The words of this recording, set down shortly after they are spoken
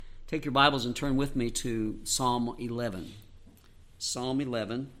Take your Bibles and turn with me to Psalm 11. Psalm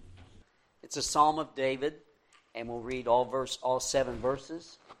 11. It's a psalm of David, and we'll read all 7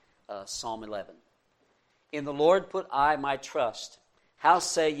 verses. Psalm 11. In the Lord put I my trust. How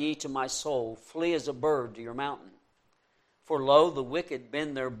say ye to my soul, flee as a bird to your mountain? For lo, the wicked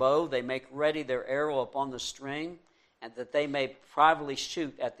bend their bow, they make ready their arrow upon the string, and that they may privately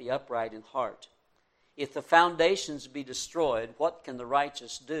shoot at the upright in heart. If the foundations be destroyed, what can the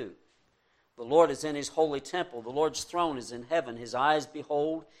righteous do? The Lord is in his holy temple. The Lord's throne is in heaven. His eyes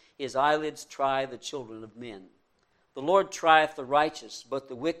behold, his eyelids try the children of men. The Lord trieth the righteous, but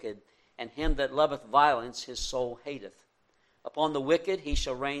the wicked, and him that loveth violence his soul hateth. Upon the wicked he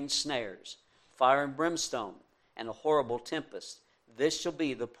shall rain snares, fire and brimstone, and a horrible tempest. This shall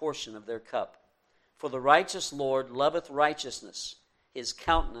be the portion of their cup. For the righteous Lord loveth righteousness. His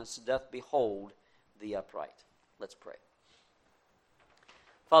countenance doth behold the upright. Let's pray.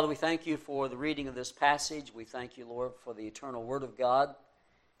 Father, we thank you for the reading of this passage. We thank you, Lord, for the eternal Word of God,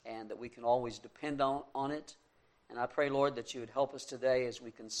 and that we can always depend on it. And I pray, Lord, that you would help us today as we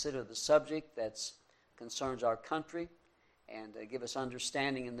consider the subject that concerns our country, and give us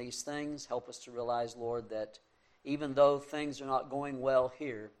understanding in these things. Help us to realize, Lord, that even though things are not going well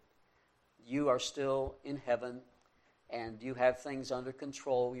here, you are still in heaven, and you have things under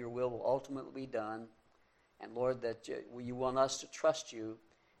control. Your will ultimately be done. And Lord, that you want us to trust you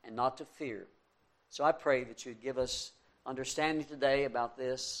and not to fear. So I pray that you'd give us understanding today about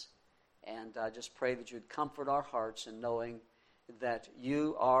this, and I just pray that you'd comfort our hearts in knowing that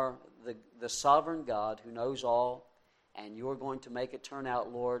you are the sovereign God who knows all, and you're going to make it turn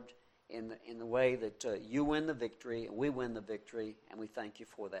out, Lord, in the way that you win the victory, and we win the victory, and we thank you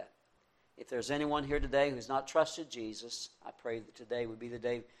for that. If there's anyone here today who's not trusted Jesus, I pray that today would be the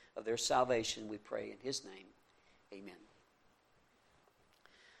day of their salvation. We pray in his name. Amen.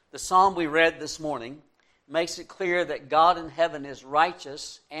 The psalm we read this morning makes it clear that God in heaven is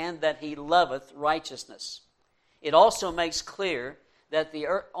righteous and that he loveth righteousness. It also makes clear that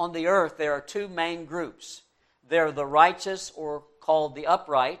on the earth there are 2 main groups. There are the righteous, or called the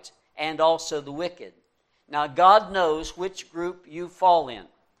upright, and also the wicked. Now God knows which group you fall in.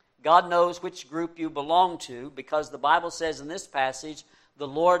 God knows which group you belong to, because the Bible says in this passage, the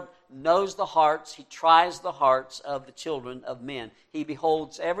Lord knows the hearts, he tries the hearts of the children of men. He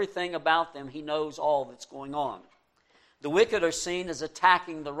beholds everything about them. He knows all that's going on. The wicked are seen as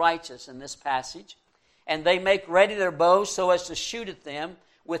attacking the righteous in this passage, and they make ready their bows so as to shoot at them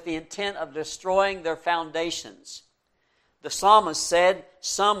with the intent of destroying their foundations. The psalmist said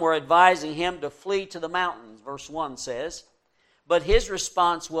some were advising him to flee to the mountains, verse 1 says, but his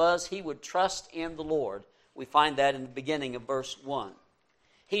response was he would trust in the Lord. We find that in the beginning of verse 1.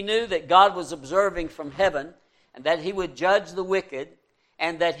 He knew that God was observing from heaven, and that he would judge the wicked,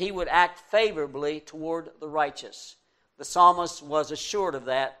 and that he would act favorably toward the righteous. The psalmist was assured of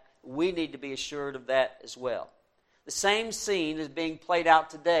that. We need to be assured of that as well. The same scene is being played out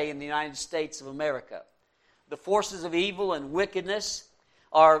today in the United States of America. The forces of evil and wickedness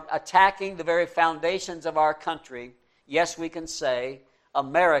are attacking the very foundations of our country. Yes, we can say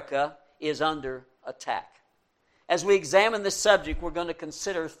America is under attack. As we examine this subject, we're going to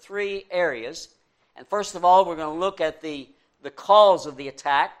consider 3 areas. And first of all, we're going to look at the cause of the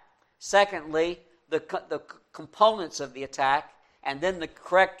attack. Secondly, the components of the attack. And then the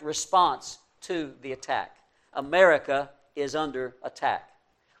correct response to the attack. America is under attack.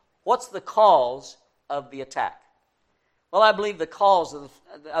 What's the cause of the attack? Well, I believe the cause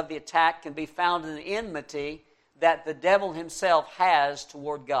of the attack can be found in the enmity that the devil himself has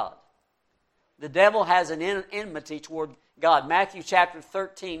toward God. The devil has an enmity toward God. Matthew chapter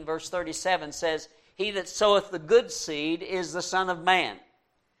 13, verse 37 says, he that soweth the good seed is the Son of Man.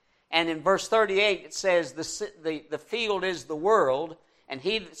 And in verse 38 it says, the field is the world, and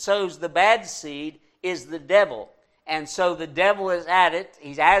he that sows the bad seed is the devil. And so the devil is at it,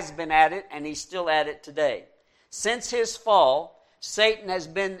 he has been at it, and he's still at it today. Since his fall, Satan has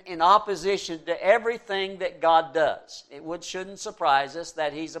been in opposition to everything that God does. It shouldn't surprise us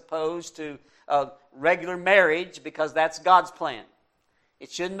that he's opposed to regular marriage, because that's God's plan.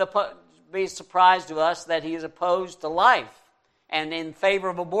 It shouldn't be a surprise to us that he is opposed to life and in favor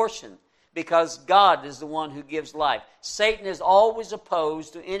of abortion, because God is the one who gives life. Satan is always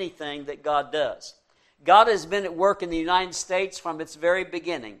opposed to anything that God does. God has been at work in the United States from its very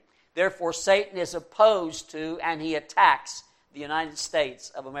beginning. Therefore, Satan is opposed to and he attacks the United States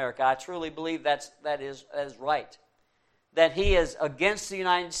of America. I truly believe that is right. That he is against the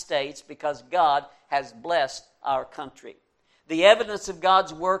United States because God has blessed our country. The evidence of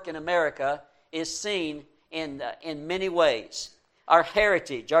God's work in America is seen in many ways. our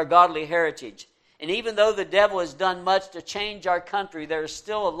heritage, our godly heritage. And even though the devil has done much to change our country, there is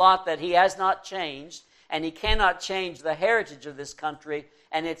still a lot that he has not changed, and he cannot change the heritage of this country,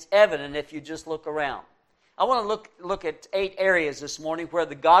 and it's evident if you just look around. I want to look at 8 areas this morning where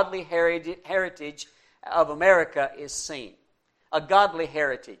the godly heritage of America is seen. A godly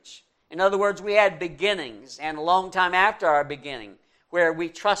heritage. In other words, we had beginnings, and a long time after our beginning, where we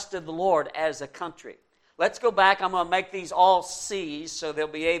trusted the Lord as a country. Let's go back. I'm going to make these all C's so they'll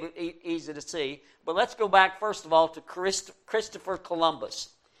be easy to see. But let's go back, first of all, to Christopher Columbus.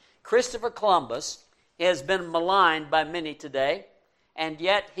 Christopher Columbus has been maligned by many today, and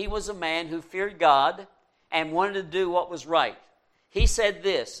yet he was a man who feared God and wanted to do what was right. He said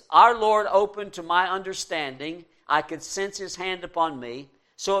this, "Our Lord opened to my understanding. I could sense his hand upon me.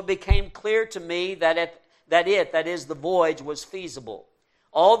 So it became clear to me that the voyage, was feasible.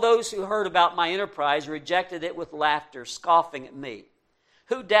 All those who heard about my enterprise rejected it with laughter, scoffing at me.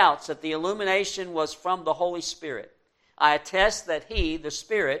 Who doubts that the illumination was from the Holy Spirit? I attest that he, the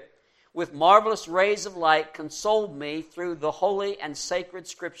Spirit, with marvelous rays of light, consoled me through the holy and sacred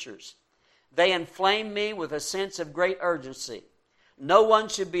Scriptures. They inflamed me with a sense of great urgency. No one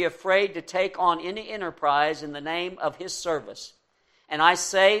should be afraid to take on any enterprise in the name of his service. And I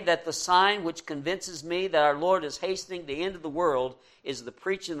say that the sign which convinces me that our Lord is hastening the end of the world is the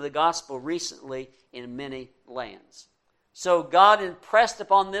preaching of the gospel recently in many lands." So God impressed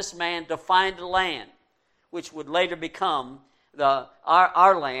upon this man to find a land, which would later become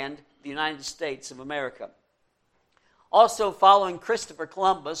our land, the United States of America. Also following Christopher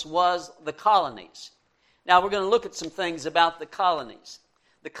Columbus was the colonies. Now we're going to look at some things about the colonies.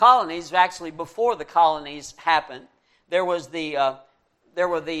 The colonies, actually before the colonies happened, there were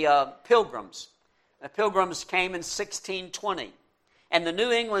the Pilgrims. The Pilgrims came in 1620. And the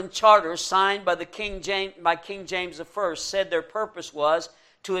New England Charter signed by King James I said their purpose was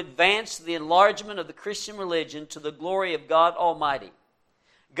to advance the enlargement of the Christian religion to the glory of God Almighty.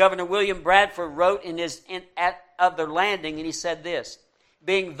 Governor William Bradford wrote of their landing, and he said this,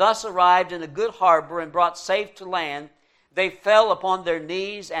 "Being thus arrived in a good harbor and brought safe to land, they fell upon their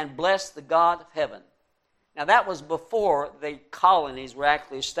knees and blessed the God of heaven." Now that was before the colonies were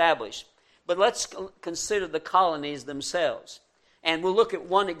actually established. But let's consider the colonies themselves. And we'll look at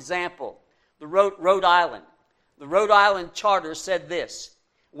one example, the Rhode Island. The Rhode Island Charter said this,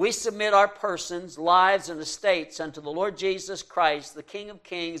 "We submit our persons, lives, and estates unto the Lord Jesus Christ, the King of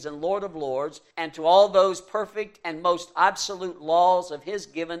kings and Lord of lords, and to all those perfect and most absolute laws of his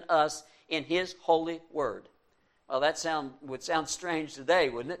given us in his holy word." Well, that would sound strange today,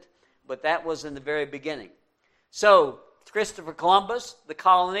 wouldn't it? But that was in the very beginning. So, Christopher Columbus, the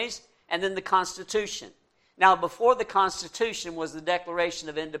colonies, and then the Constitution. Now, before the Constitution was the Declaration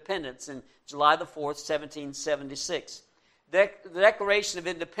of Independence in July the 4th, 1776. The Declaration of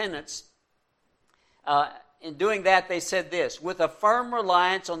Independence, in doing that, they said this, "With a firm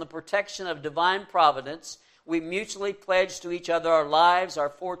reliance on the protection of divine providence, we mutually pledge to each other our lives, our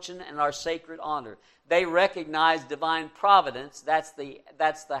fortune, and our sacred honor." They recognized divine providence. That's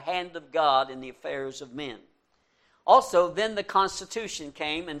the hand of God in the affairs of men. Also, then the Constitution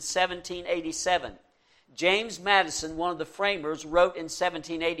came in 1787. James Madison, one of the framers, wrote in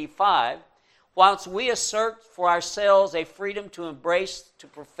 1785, "Whilst we assert for ourselves a freedom to embrace, to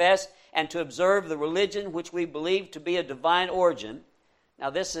profess, and to observe the religion which we believe to be of divine origin." Now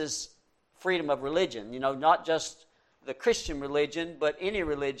this is freedom of religion, not just the Christian religion, but any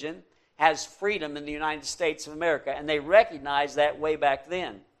religion has freedom in the United States of America, and they recognized that way back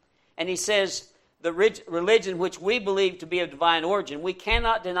then. And he says, "The religion which we believe to be of divine origin, we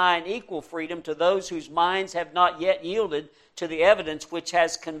cannot deny an equal freedom to those whose minds have not yet yielded to the evidence which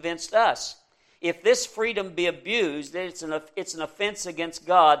has convinced us. If this freedom be abused, it's an offense against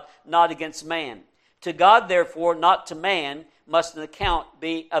God, not against man. To God, therefore, not to man, must an account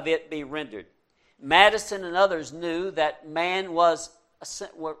of it be rendered." Madison and others knew that men were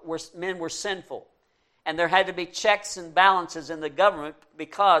sinful, and there had to be checks and balances in the government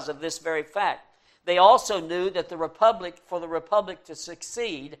because of this very fact. They also knew that for the republic to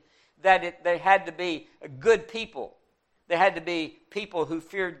succeed, that there had to be good people. There had to be people who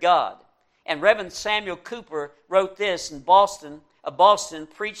feared God. And Reverend Samuel Cooper wrote this in Boston,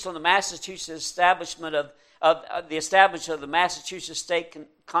 preached on the Massachusetts establishment of the Massachusetts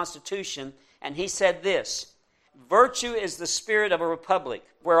State Constitution, and he said this, "Virtue is the spirit of a republic,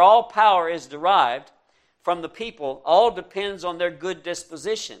 where all power is derived from the people. All depends on their good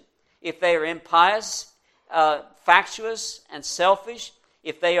disposition. If they are impious, factious, and selfish,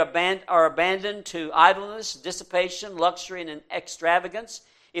 if they are abandoned to idleness, dissipation, luxury, and extravagance,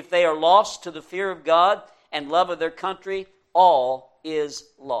 if they are lost to the fear of God and love of their country, all is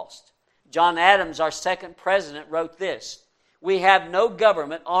lost. John Adams, our second president, wrote this: "We have no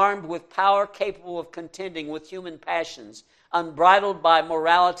government armed with power capable of contending with human passions, unbridled by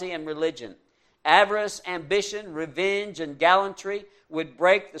morality and religion. Avarice, ambition, revenge, and gallantry would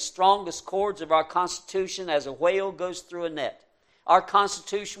break the strongest cords of our Constitution as a whale goes through a net. Our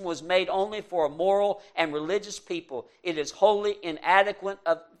Constitution was made only for a moral and religious people. It is wholly inadequate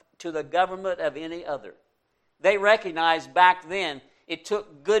to the government of any other." They recognized back then it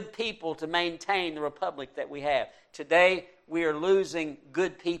took good people to maintain the republic that we have. Today, we are losing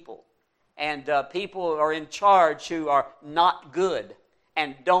good people. And people are in charge who are not good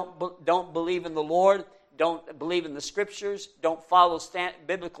and don't believe in the Lord, don't believe in the Scriptures, don't follow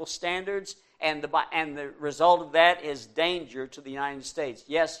biblical standards, and the result of that is danger to the United States.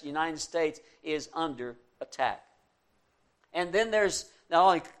 Yes, the United States is under attack. And then there's not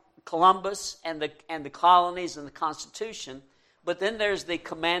only Columbus and the colonies and the Constitution, but then there's the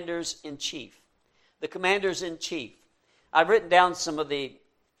commanders-in-chief. The commanders-in-chief. I've written down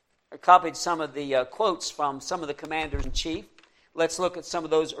copied some of the quotes from some of the commanders-in-chief. Let's look at some of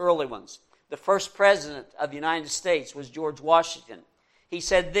those early ones. The first president of the United States was George Washington. He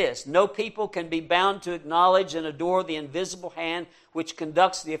said this: "No people can be bound to acknowledge and adore the invisible hand which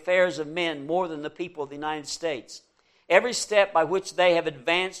conducts the affairs of men more than the people of the United States. Every step by which they have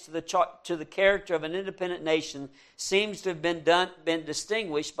advanced to the character of an independent nation seems to have been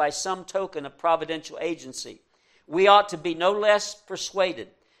distinguished by some token of providential agency. We ought to be no less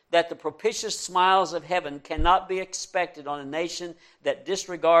persuaded that the propitious smiles of heaven cannot be expected on a nation that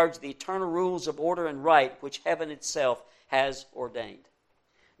disregards the eternal rules of order and right which heaven itself has ordained."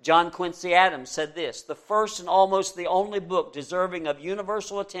 John Quincy Adams said this: "The first and almost the only book deserving of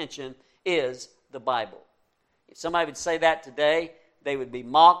universal attention is the Bible." If somebody would say that today, they would be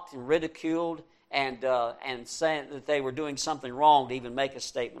mocked and ridiculed and saying that they were doing something wrong to even make a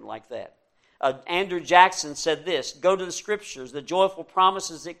statement like that. Andrew Jackson said this: "Go to the Scriptures. The joyful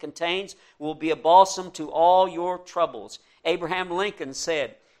promises it contains will be a balsam to all your troubles." Abraham Lincoln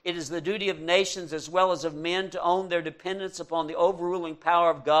said, "It is the duty of nations as well as of men to own their dependence upon the overruling power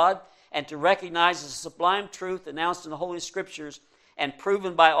of God and to recognize the sublime truth announced in the Holy Scriptures and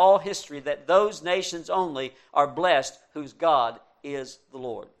proven by all history that those nations only are blessed whose God is the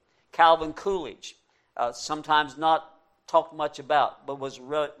Lord." Calvin Coolidge, sometimes not talked much about, but was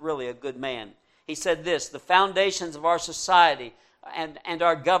really a good man. He said this: "The foundations of our society and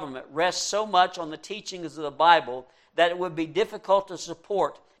our government rest so much on the teachings of the Bible that it would be difficult to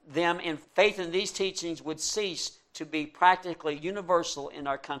support them, and faith in these teachings would cease to be practically universal in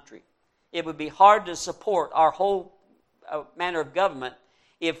our country. It would be hard to support our whole manner of government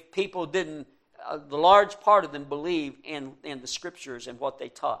if people didn't, the large part of them, believe in the Scriptures and what they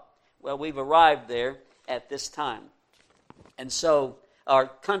taught." Well, we've arrived there at this time. And so our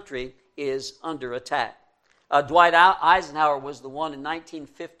country is under attack. Dwight Eisenhower was the one in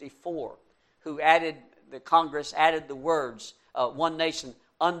 1954 who the Congress added the words, "one nation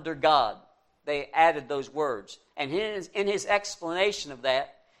under God." They added those words. And in his explanation of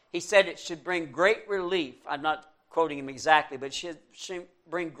that, he said it should bring great relief. I'm not quoting him exactly, but it should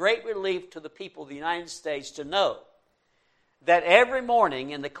bring great relief to the people of the United States to know that every morning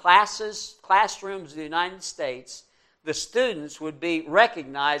in the classrooms of the United States, the students would be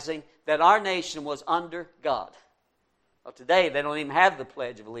recognizing that our nation was under God. Well, today they don't even have the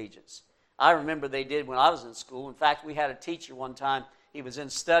Pledge of Allegiance. I remember they did when I was in school. In fact, we had a teacher one time. He was in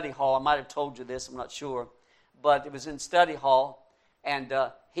study hall. I might have told you this, I'm not sure. But it was in study hall, and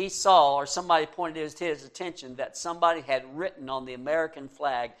he saw, or somebody pointed to his attention, that somebody had written on the American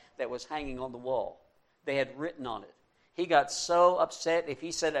flag that was hanging on the wall. They had written on it. He got so upset.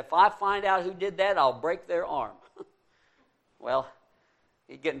 He said, "If I find out who did that, I'll break their arm." Well,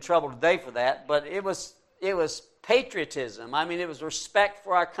 he'd get in trouble today for that, but it was patriotism. I mean, it was respect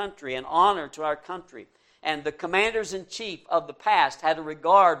for our country and honor to our country. And the commanders-in-chief of the past had a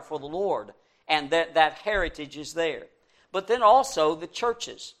regard for the Lord, and that heritage is there. But then also the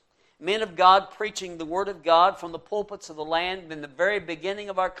churches. Men of God preaching the Word of God from the pulpits of the land in the very beginning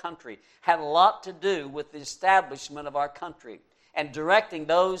of our country had a lot to do with the establishment of our country and directing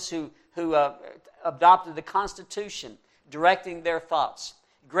those who adopted the Constitution, directing their thoughts.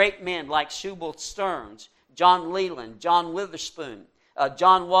 Great men like Shubal Stearns, John Leland, John Witherspoon,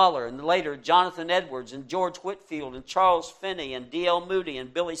 John Waller, and later Jonathan Edwards and George Whitefield and Charles Finney and D.L. Moody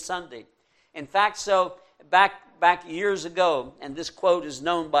and Billy Sunday. In fact, so back years ago, and this quote is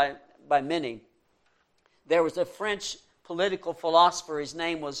known by many, there was a French political philosopher. His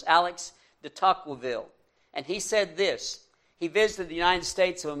name was Alex de Tocqueville, and he said this. He visited the United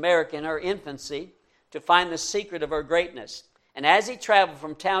States of America in her infancy to find the secret of her greatness. And as he traveled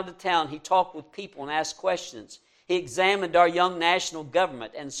from town to town, he talked with people and asked questions. He examined our young national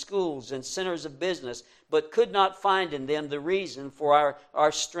government and schools and centers of business, but could not find in them the reason for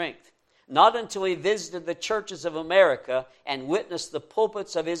our strength. Not until he visited the churches of America and witnessed the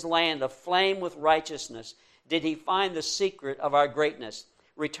pulpits of his land aflame with righteousness did he find the secret of our greatness.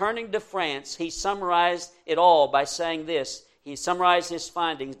 Returning to France, he summarized it all by saying this. He summarized his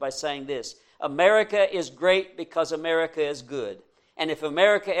findings by saying this: America is great because America is good. And if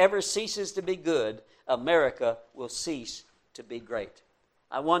America ever ceases to be good, America will cease to be great.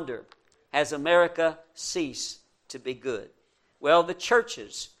 I wonder, has America ceased to be good? Well, the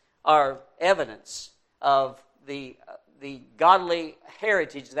churches are evidence of the godly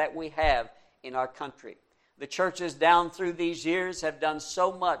heritage that we have in our country. The churches down through these years have done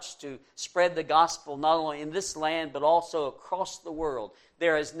so much to spread the gospel not only in this land but also across the world.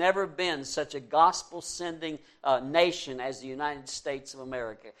 There has never been such a gospel-sending nation as the United States of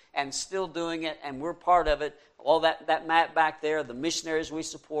America, and still doing it, and we're part of it. All that map back there, the missionaries we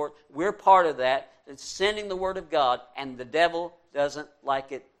support, we're part of that. It's sending the Word of God, and the devil doesn't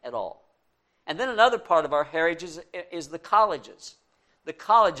like it at all. And then another part of our heritage is the colleges. The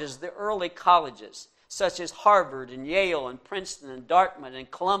colleges, the early colleges, such as Harvard and Yale and Princeton and Dartmouth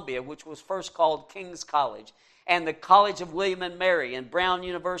and Columbia, which was first called King's College, and the College of William and Mary and Brown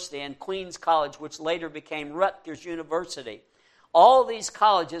University and Queens College, which later became Rutgers University. All these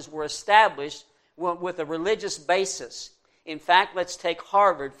colleges were established with a religious basis. In fact, let's take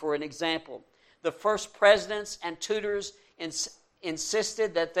Harvard for an example. The first presidents and tutors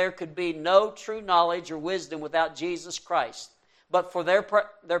insisted that there could be no true knowledge or wisdom without Jesus Christ. But for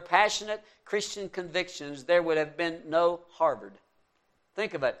their passionate Christian convictions, there would have been no Harvard.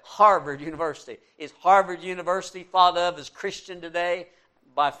 Think of it, Harvard University. Is Harvard University thought of as Christian today?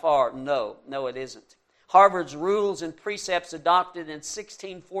 By far, no, it isn't. Harvard's rules and precepts adopted in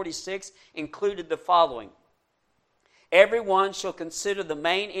 1646 included the following: everyone shall consider the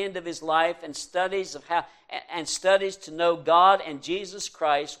main end of his life and studies to know God and Jesus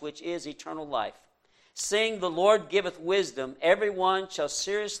Christ, which is eternal life. Seeing the Lord giveth wisdom, everyone shall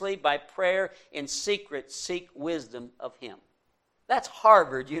seriously by prayer in secret seek wisdom of him. That's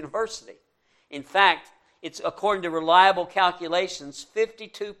Harvard University. In fact, it's according to reliable calculations,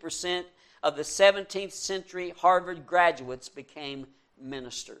 52% of the 17th century Harvard graduates became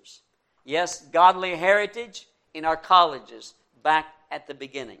ministers. Yes, godly heritage in our colleges back at the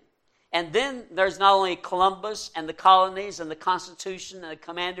beginning. And then there's not only Columbus and the colonies and the Constitution and the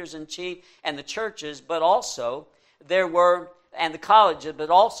commanders-in-chief and the churches, but also there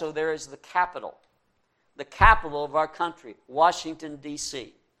is the capital of our country, Washington,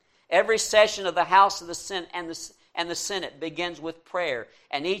 D.C. Every session of the House of the Senate and the Senate begins with prayer,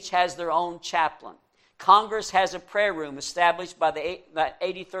 and each has their own chaplain. Congress has a prayer room established by the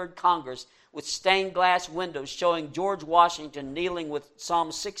 83rd Congress with stained glass windows showing George Washington kneeling with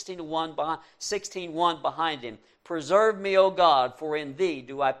Psalm 16:1 behind him. Preserve me, O God, for in thee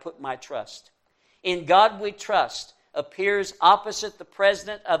do I put my trust. In God we trust appears opposite the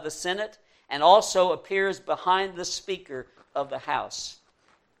President of the Senate and also appears behind the Speaker of the House.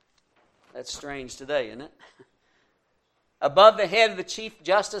 That's strange today, isn't it? Above the head of the Chief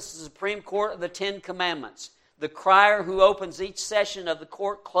Justice of the Supreme Court are the Ten Commandments. The crier who opens each session of the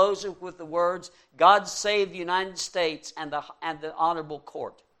court closes with the words, God save the United States and the honorable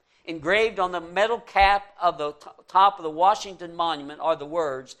court. Engraved on the metal cap of the top of the Washington Monument are the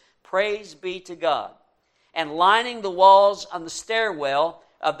words, Praise be to God. And lining the walls on the stairwell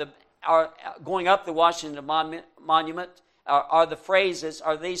going up the Washington Monument are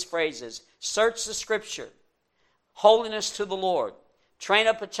these phrases, Search the Scripture, holiness to the Lord, train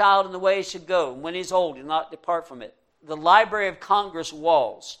up a child in the way he should go, and when he's old, he'll not depart from it. The Library of Congress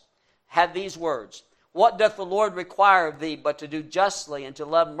walls had these words, What doth the Lord require of thee but to do justly and to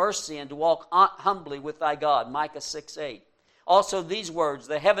love mercy and to walk humbly with thy God? Micah 6:8. Also these words,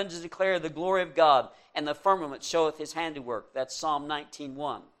 The heavens declare the glory of God, and the firmament showeth his handiwork. That's Psalm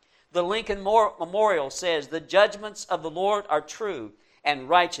 19:1. The Lincoln Memorial says, The judgments of the Lord are true and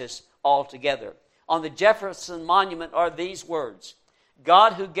righteous altogether. On the Jefferson Monument are these words,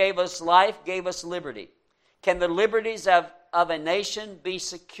 God who gave us life gave us liberty. Can the liberties of a nation be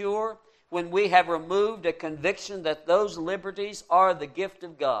secure when we have removed a conviction that those liberties are the gift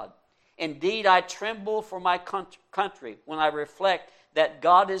of God? Indeed, I tremble for my country when I reflect that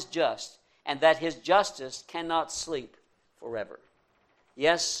God is just and that his justice cannot sleep forever.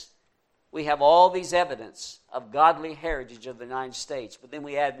 Yes, we have all these evidence of godly heritage of the United States, but then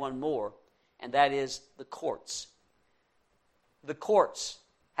we add one more, and that is the courts. The courts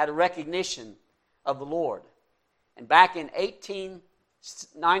had a recognition of the Lord. And back in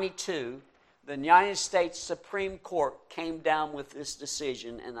 1892, the United States Supreme Court came down with this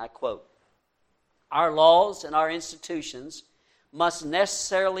decision, and I quote, "Our laws and our institutions must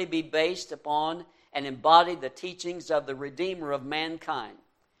necessarily be based upon and embody the teachings of the Redeemer of mankind.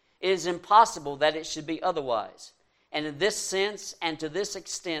 It is impossible that it should be otherwise. And in this sense and to this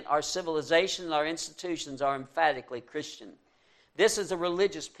extent, our civilization and our institutions are emphatically Christian. This is a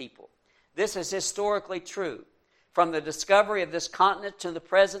religious people. This is historically true. From the discovery of this continent to the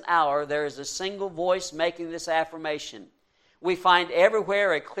present hour, there is a single voice making this affirmation. We find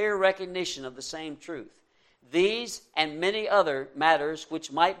everywhere a clear recognition of the same truth. These and many other matters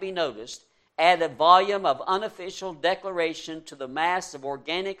which might be noticed add a volume of unofficial declaration to the mass of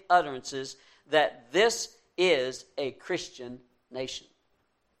organic utterances that this is a Christian nation."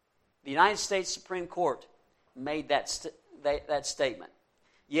 The United States Supreme Court made that statement.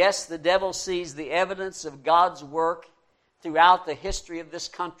 Yes, the devil sees the evidence of God's work throughout the history of this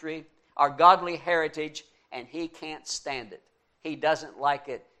country, our godly heritage, and he can't stand it. He doesn't like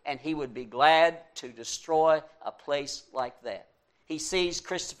it, and he would be glad to destroy a place like that. He sees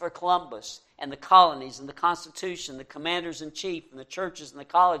Christopher Columbus and the colonies and the Constitution, the commanders-in-chief and the churches and the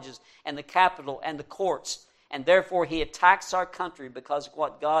colleges and the Capitol and the courts. And therefore he attacks our country because of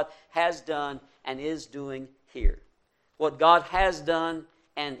what God has done and is doing here. What God has done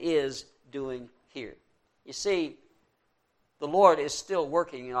and is doing here. You see, the Lord is still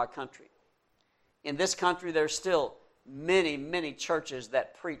working in our country. In this country, there's still many, many churches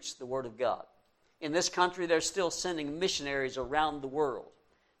that preach the Word of God. In this country, they're still sending missionaries around the world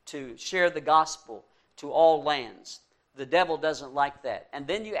to share the gospel to all lands. The devil doesn't like that. And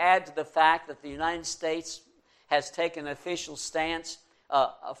then you add to the fact that the United States has taken an official stance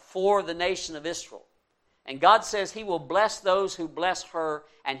for the nation of Israel. And God says he will bless those who bless her,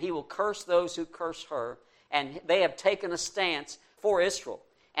 and he will curse those who curse her. And they have taken a stance for Israel.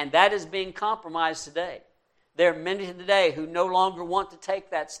 And that is being compromised today. There are many today who no longer want to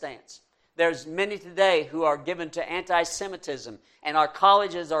take that stance. There's many today who are given to anti-Semitism, and our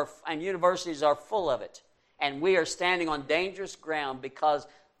colleges and universities are full of it. And we are standing on dangerous ground because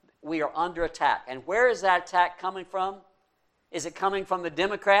we are under attack. And where is that attack coming from? Is it coming from the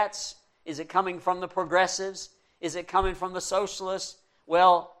Democrats? Is it coming from the progressives? Is it coming from the socialists?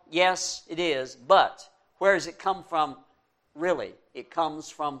 Well, yes, it is. But where does it come from? Really, it comes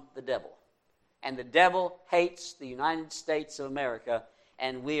from the devil. And the devil hates the United States of America,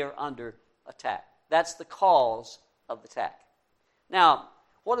 and we are under attack. That's the cause of the attack. Now,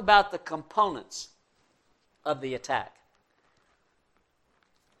 what about the components of the attack?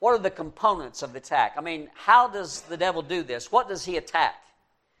 What are the components of the attack? I mean, how does the devil do this? What does he attack?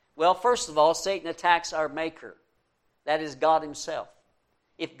 Well, first of all, Satan attacks our Maker. That is God himself.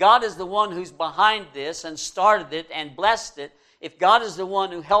 If God is the one who's behind this and started it and blessed it, if God is the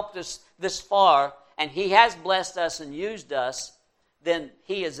one who helped us this far and he has blessed us and used us, then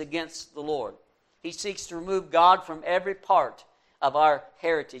he is against the Lord. He seeks to remove God from every part of our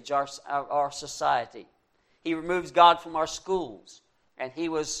heritage, our society. He removes God from our schools, and he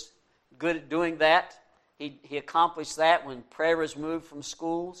was good at doing that. He accomplished that when prayer was removed from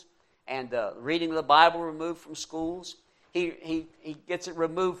schools and reading of the Bible removed from schools. He gets it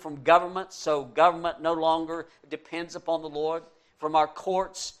removed from government, so government no longer depends upon the Lord. From our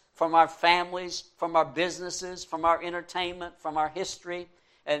courts, from our families, from our businesses, from our entertainment, from our history.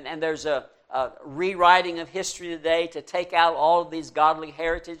 And there's a rewriting of history today to take out all of these godly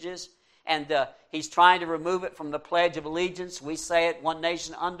heritages. And he's trying to remove it from the Pledge of Allegiance. We say it, one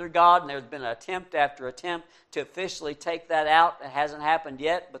nation under God, and there's been attempt after attempt to officially take that out. It hasn't happened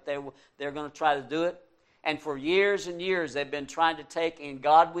yet, but they're going to try to do it. And for years and years, they've been trying to take "In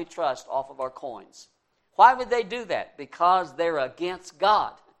God We Trust" off of our coins. Why would they do that? Because they're against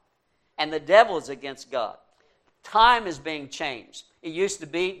God. And the devil is against God. Time is being changed. It used to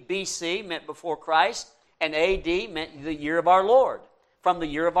be BC, meant before Christ, and AD meant the year of our Lord, from the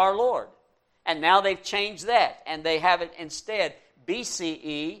year of our Lord. And now they've changed that, and they have it instead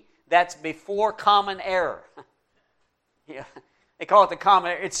BCE, that's before Common Era. Yeah, they call it the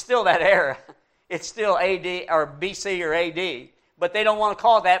Common Era. It's still that era. It's still AD or BC or AD, but they don't want to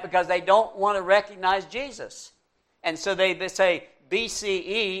call it that because they don't want to recognize Jesus. And so they say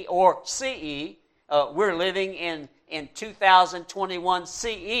BCE or CE. We're living in 2021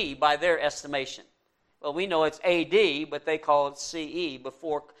 CE by their estimation. Well, we know it's AD, but they call it CE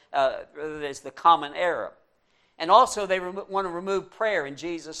before it's the Common Era. And also they want to remove prayer in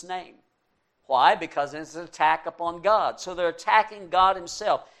Jesus' name. Why? Because it's an attack upon God. So they're attacking God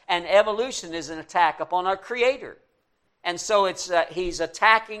himself. And evolution is an attack upon our Creator. And so he's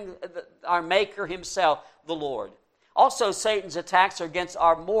attacking our Maker himself, the Lord. Also, Satan's attacks are against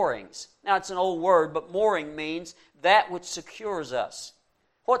our moorings. Now, it's an old word, but mooring means that which secures us.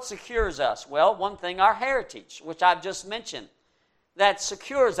 What secures us? Well, one thing, our heritage, which I've just mentioned. That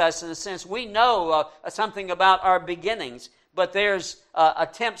secures us in a sense. We know something about our beginnings, but there's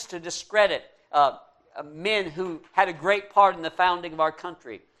attempts to discredit men who had a great part in the founding of our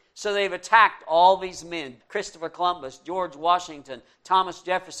country. So they've attacked all these men, Christopher Columbus, George Washington, Thomas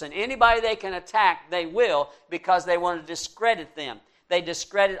Jefferson. Anybody they can attack, they will, because they want to discredit them. They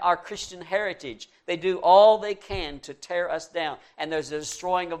discredit our Christian heritage. They do all they can to tear us down. And there's a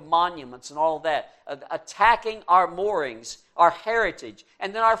destroying of monuments and all that. Attacking our moorings, our heritage,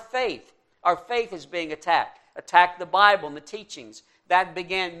 and then our faith. Our faith is being attacked. Attack the Bible and the teachings. That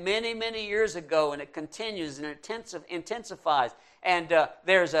began many, many years ago, and it continues and intensifies. And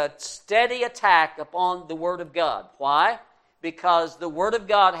there's a steady attack upon the Word of God. Why? Because the Word of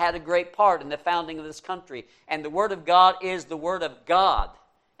God had a great part in the founding of this country. And the Word of God is the Word of God.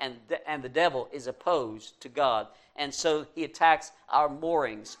 And the devil is opposed to God. And so he attacks our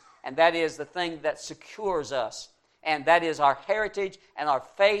moorings. And that is the thing that secures us. And that is our heritage and our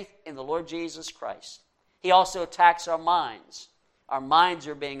faith in the Lord Jesus Christ. He also attacks our minds. Our minds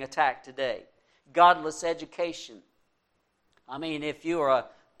are being attacked today. Godless education. I mean, if you are a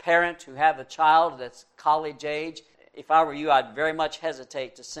parent who have a child that's college age, if I were you, I'd very much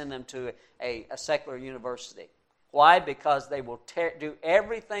hesitate to send them to a secular university. Why? Because they will do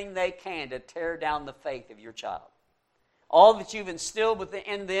everything they can to tear down the faith of your child. All that you've instilled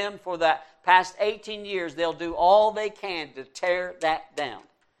within them for the past 18 years, they'll do all they can to tear that down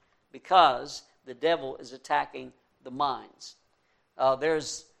because the devil is attacking the minds.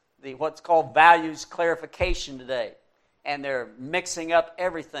 There's what's called values clarification today. And they're mixing up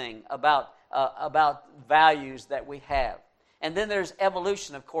everything about values that we have. And then there's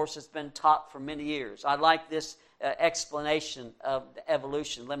evolution, of course, it's been taught for many years. I like this explanation of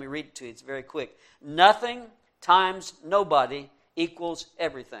evolution. Let me read it to you. It's very quick. Nothing times nobody equals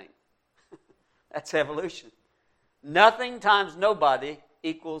everything. That's evolution. Nothing times nobody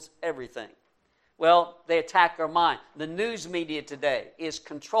equals everything. Well, they attack our mind. The news media today is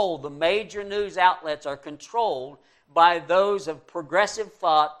controlled. The major news outlets are controlled by those of progressive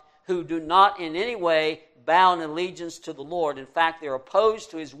thought who do not in any way bow in allegiance to the Lord. In fact, they're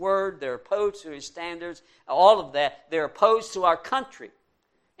opposed to His Word, they're opposed to His standards, all of that. They're opposed to our country.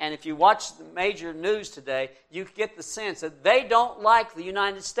 And if you watch the major news today, you get the sense that they don't like the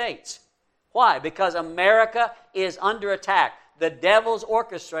United States. Why? Because America is under attack. The devil's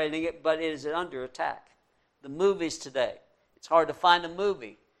orchestrating it, but it is under attack. The movies today. It's hard to find a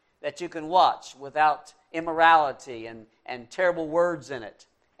movie that you can watch without immorality and terrible words in it.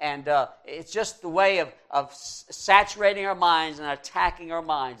 And it's just the way of saturating our minds and attacking our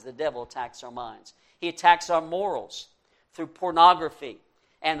minds. The devil attacks our minds. He attacks our morals through pornography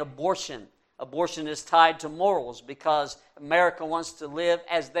and abortion. Abortion is tied to morals because America wants to live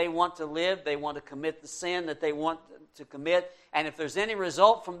as they want to live. They want to commit the sin that they want to commit. And if there's any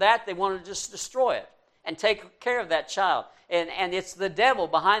result from that, they want to just destroy it and take care of that child. And it's the devil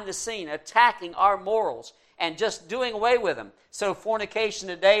behind the scene attacking our morals and just doing away with them. So fornication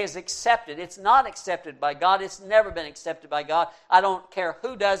today is accepted. It's not accepted by God. It's never been accepted by God. I don't care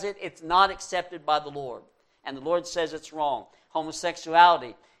who does it. It's not accepted by the Lord. And the Lord says it's wrong.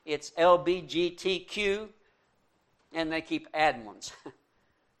 Homosexuality, it's LBGTQ, and they keep adding ones.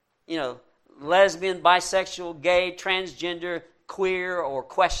 Lesbian, bisexual, gay, transgender, queer, or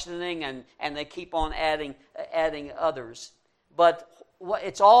questioning, and they keep on adding others. But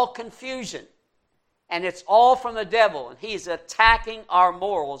it's all confusion. And it's all from the devil. And he's attacking our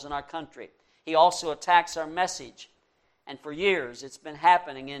morals in our country. He also attacks our message. And for years, it's been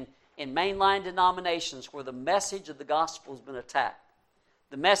happening in mainline denominations where the message of the gospel has been attacked.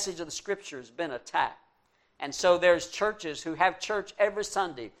 The message of the Scripture has been attacked. And so there's churches who have church every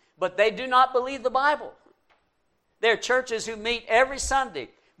Sunday, but they do not believe the Bible. There are churches who meet every Sunday,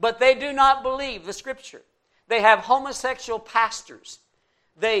 but they do not believe the Scripture. They have homosexual pastors.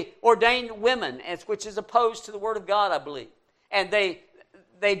 They ordain women, which is opposed to the Word of God, I believe. And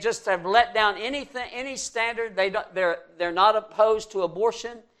they just have let down any standard. They're not opposed to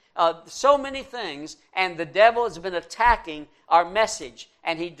abortion. So many things, and the devil has been attacking our message,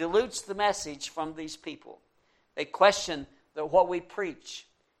 and he dilutes the message from these people. They question what we preach,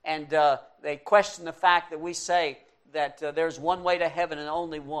 and they question the fact that we say that there's one way to heaven and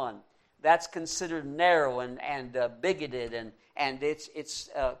only one. That's considered narrow and bigoted, and it's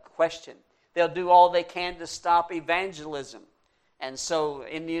questioned. They'll do all they can to stop evangelism. And so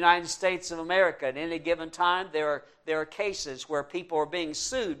in the United States of America, at any given time, there are cases where people are being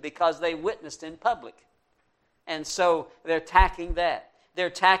sued because they witnessed in public. And so they're attacking that. They're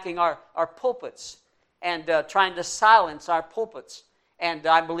attacking our pulpits and trying to silence our pulpits. And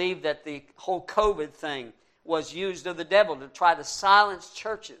I believe that the whole COVID thing was used of the devil to try to silence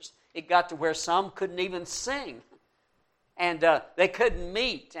churches. It got to where some couldn't even sing. And they couldn't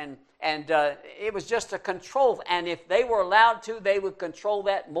meet. And it was just a control. And if they were allowed to, they would control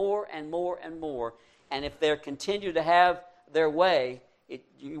that more and more and more. And if they continue to have their way,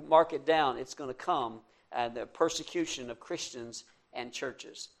 you mark it down, it's going to come. The persecution of Christians and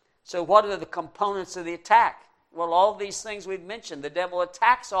churches. So what are the components of the attack? Well, all these things we've mentioned. The devil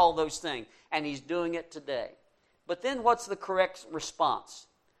attacks all those things, and he's doing it today. But then what's the correct response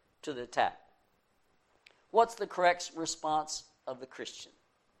to the attack? What's the correct response of the Christian?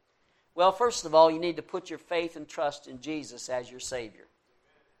 Well, first of all, you need to put your faith and trust in Jesus as your Savior.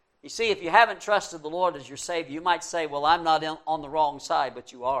 You see, if you haven't trusted the Lord as your Savior, you might say, well, I'm not on the wrong side,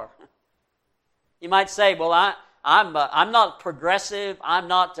 but you are. You might say, well, I'm not progressive. I'm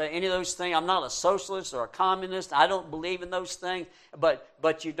not any of those things. I'm not a socialist or a communist. I don't believe in those things.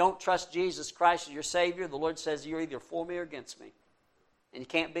 But you don't trust Jesus Christ as your Savior. The Lord says you're either for me or against me. And you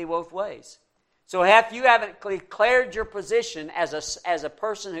can't be both ways. So if you haven't declared your position as a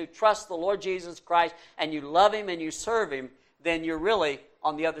person who trusts the Lord Jesus Christ and you love Him and you serve Him, then you're really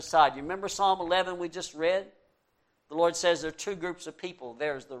on the other side. You remember Psalm 11 we just read? The Lord says there are two groups of people.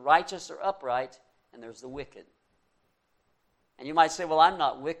 There's the righteous or upright, and there's the wicked. And you might say, well, I'm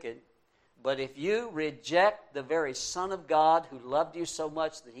not wicked. But if you reject the very Son of God who loved you so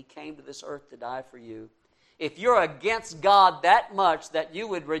much that He came to this earth to die for you, if you're against God that much that you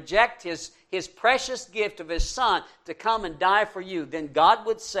would reject His precious gift of His Son to come and die for you, then God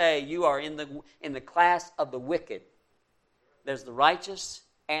would say you are in the class of the wicked. There's the righteous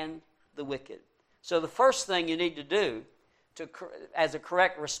and the wicked. So the first thing you need to do as a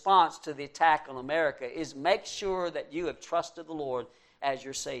correct response to the attack on America is make sure that you have trusted the Lord as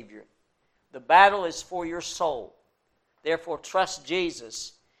your Savior. The battle is for your soul. Therefore, trust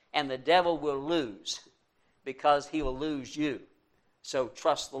Jesus, and the devil will lose because he will lose you. So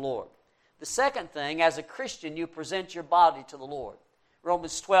trust the Lord. The second thing, as a Christian, you present your body to the Lord.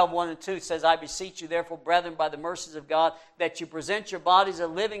 Romans 12, 1 and 2 says, I beseech you, therefore, brethren, by the mercies of God, that you present your bodies a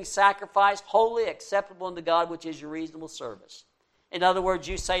living sacrifice, wholly acceptable unto God, which is your reasonable service. In other words,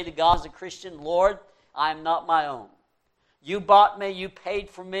 you say to God as a Christian, Lord, I am not my own. You bought me, you paid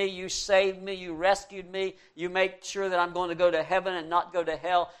for me, you saved me, you rescued me, you make sure that I'm going to go to heaven and not go to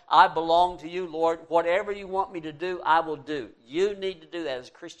hell. I belong to you, Lord. Whatever you want me to do, I will do. You need to do that as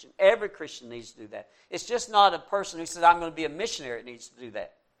a Christian. Every Christian needs to do that. It's just not a person who says, I'm going to be a missionary that needs to do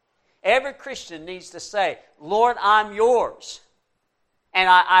that. Every Christian needs to say, Lord, I'm yours. And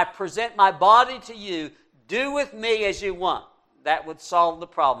I present my body to you. Do with me as you want. That would solve the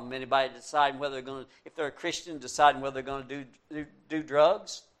problem. Anybody deciding whether they're going to, if they're a Christian, deciding whether they're going to do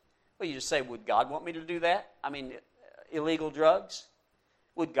drugs? Well, you just say, would God want me to do that? I mean, illegal drugs?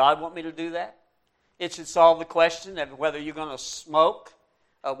 Would God want me to do that? It should solve the question of whether you're going to smoke.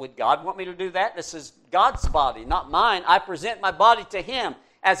 Would God want me to do that? This is God's body, not mine. I present my body to Him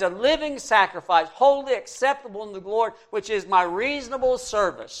as a living sacrifice, wholly acceptable in the Lord, which is my reasonable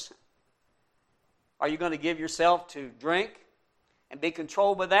service. Are you going to give yourself to drink and be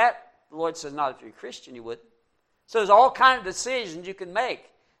controlled by that? The Lord says, not if you're a Christian, you wouldn't. So there's all kinds of decisions you can make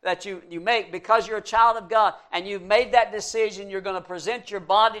that you make because you're a child of God, and you've made that decision. You're going to present your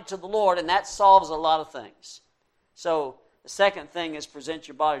body to the Lord, and that solves a lot of things. So the second thing is present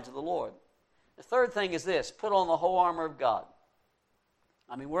your body to the Lord. The third thing is this: put on the whole armor of God.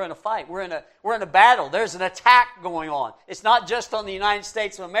 I mean, we're in a fight. We're in a battle. There's an attack going on. It's not just on the United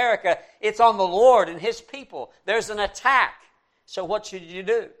States of America. It's on the Lord and His people. There's an attack. So what should you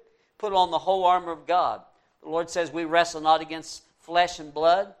do? Put on the whole armor of God. The Lord says we wrestle not against flesh and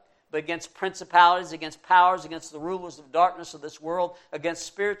blood, but against principalities, against powers, against the rulers of darkness of this world, against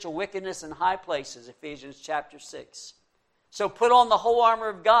spiritual wickedness in high places, Ephesians chapter 6. So put on the whole armor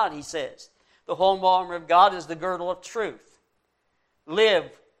of God, He says. The whole armor of God is the girdle of truth. Live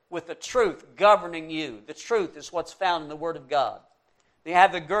with the truth governing you. The truth is what's found in the Word of God. You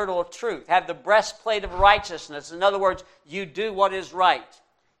have the girdle of truth. Have the breastplate of righteousness. In other words, you do what is right.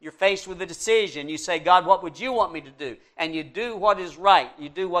 You're faced with a decision. You say, God, what would you want me to do? And you do what is right. You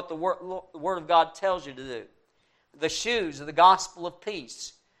do what the Word of God tells you to do. The shoes of the gospel of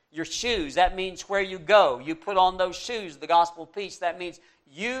peace. Your shoes, that means where you go. You put on those shoes, the gospel of peace. That means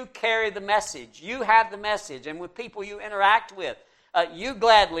you carry the message. You have the message. And with people you interact with, you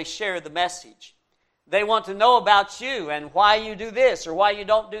gladly share the message. They want to know about you and why you do this or why you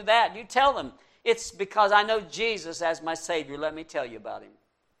don't do that. You tell them, it's because I know Jesus as my Savior. Let me tell you about Him.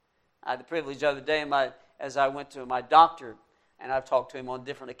 I had the privilege the other day as I went to my doctor, and I've talked to him on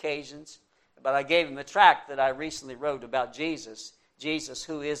different occasions, but I gave him a tract that I recently wrote about Jesus. Jesus,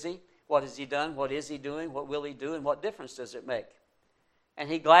 who is He? What has He done? What is He doing? What will He do? And what difference does it make? And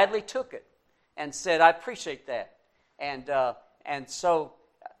he gladly took it and said, I appreciate that. And so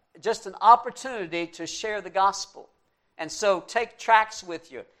just an opportunity to share the gospel. And so take tracts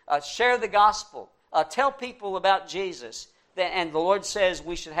with you. Share the gospel. Tell people about Jesus. And the Lord says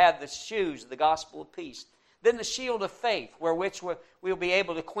we should have the shoes, the gospel of peace. Then the shield of faith, wherewith we'll be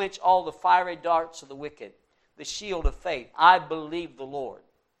able to quench all the fiery darts of the wicked. The shield of faith. I believe the Lord.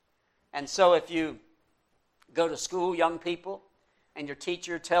 And so if you go to school, young people, and your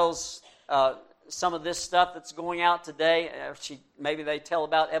teacher tells some of this stuff that's going out today, maybe they tell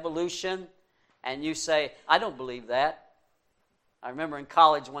about evolution, and you say, I don't believe that. I remember in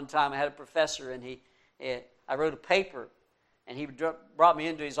college one time I had a professor, and I wrote a paper, and he brought me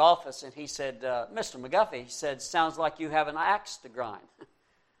into his office, and he said, Mr. McGuffey, he said, sounds like you have an axe to grind.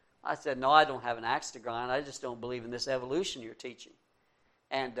 I said, no, I don't have an axe to grind. I just don't believe in this evolution you're teaching.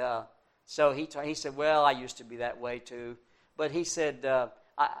 And so he said, well, I used to be that way too. But he said,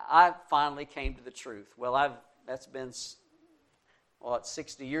 I finally came to the truth. Well, that's been,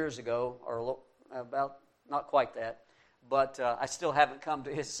 60 years ago, or about, not quite that. But I still haven't come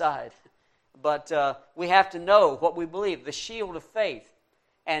to his side. But we have to know what we believe, the shield of faith.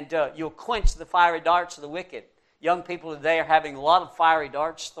 And you'll quench the fiery darts of the wicked. Young people today are having a lot of fiery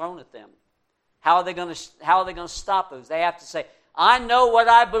darts thrown at them. How are they going to stop those? They have to say, I know what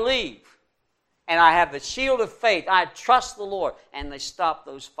I believe. And I have the shield of faith. I trust the Lord. And they stop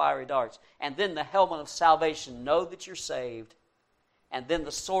those fiery darts. And then the helmet of salvation. Know that you're saved. And then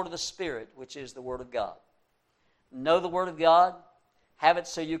the sword of the Spirit, which is the Word of God. Know the Word of God. Have it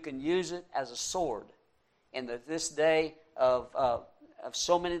so you can use it as a sword. In this day of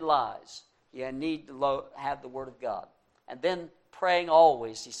so many lies, you need to have the Word of God. And then praying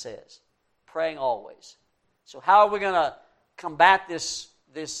always, he says. Praying always. So how are we going to combat this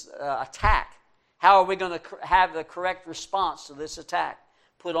attack? How are we going to have the correct response to this attack?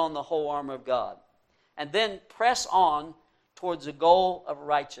 Put on the whole armor of God. And then press on towards the goal of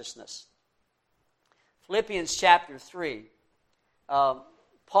righteousness. Philippians chapter 3.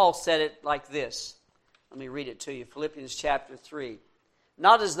 Paul said it like this. Let me read it to you. Philippians chapter 3.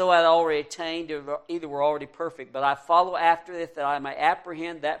 Not as though I had already attained, either were already perfect, but I follow after it that I may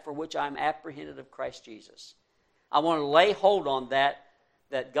apprehend that for which I am apprehended of Christ Jesus. I want to lay hold on that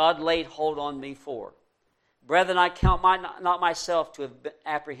God laid hold on me for. Brethren, I count not myself to have been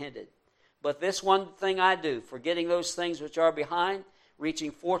apprehended, but this one thing I do, forgetting those things which are behind,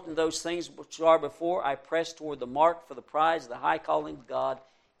 reaching forth to those things which are before, I press toward the mark for the prize of the high calling of God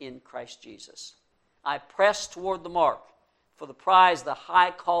in Christ Jesus. I press toward the mark for the prize, the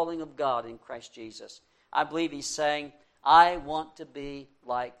high calling of God in Christ Jesus. I believe he's saying, I want to be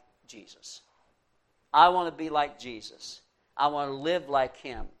like Jesus. I want to be like Jesus. I want to live like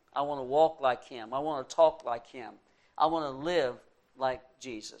Him. I want to walk like Him. I want to talk like Him. I want to live like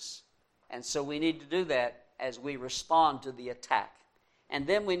Jesus. And so we need to do that as we respond to the attack. And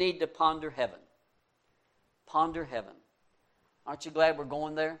then we need to ponder heaven. Ponder heaven. Aren't you glad we're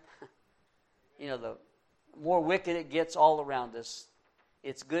going there? The more wicked it gets all around us,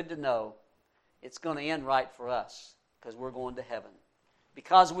 it's good to know it's going to end right for us because we're going to heaven.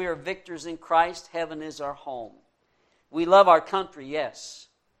 Because we are victors in Christ, heaven is our home. We love our country, yes.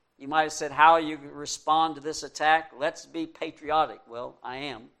 You might have said, how you respond to this attack? Let's be patriotic. Well, I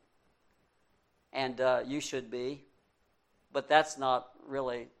am. And you should be. But that's not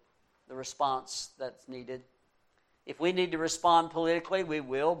really the response that's needed. If we need to respond politically, we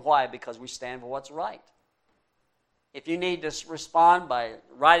will. Why? Because we stand for what's right. If you need to respond by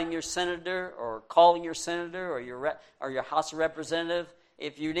writing your senator or calling your senator or your House of Representative,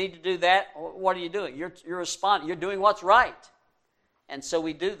 if you need to do that, what are you doing? You're responding. You're doing what's right. And so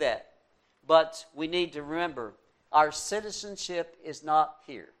we do that. But we need to remember, our citizenship is not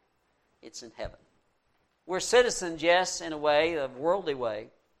here. It's in heaven. We're citizens, yes, in a way, a worldly way,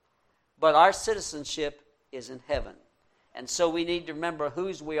 but our citizenship is in heaven. And so we need to remember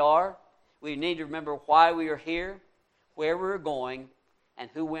whose we are. We need to remember why we are here, where we're going, and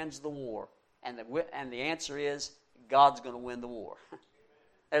who wins the war. And the answer is, God's going to win the war.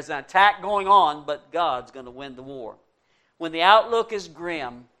 There's an attack going on, but God's going to win the war. When the outlook is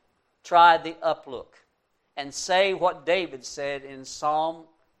grim, try the uplook. And say what David said in Psalm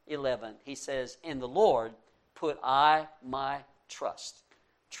 11. He says, in the Lord put I my trust.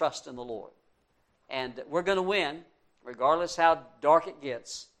 Trust in the Lord. And we're going to win, regardless how dark it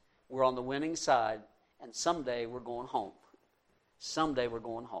gets. We're on the winning side, and someday we're going home. Someday we're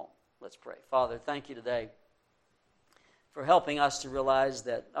going home. Let's pray. Father, thank you today for helping us to realize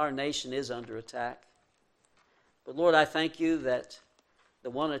that our nation is under attack. But Lord, I thank you that the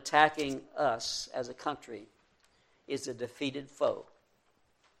one attacking us as a country is a defeated foe.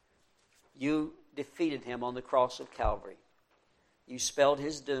 You defeated him on the cross of Calvary. You spelled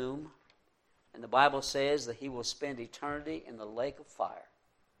his doom, and the Bible says that he will spend eternity in the lake of fire.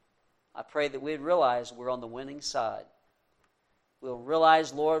 I pray that we'd realize we're on the winning side. We'll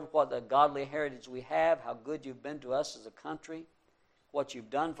realize, Lord, what a godly heritage we have, how good you've been to us as a country, what you've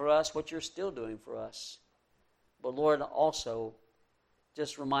done for us, what you're still doing for us. But Lord, also,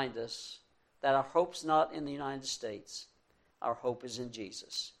 just remind us that our hope's not in the United States. Our hope is in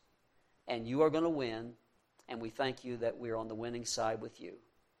Jesus. And you are going to win, and we thank you that we're on the winning side with you.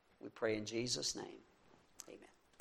 We pray in Jesus' name.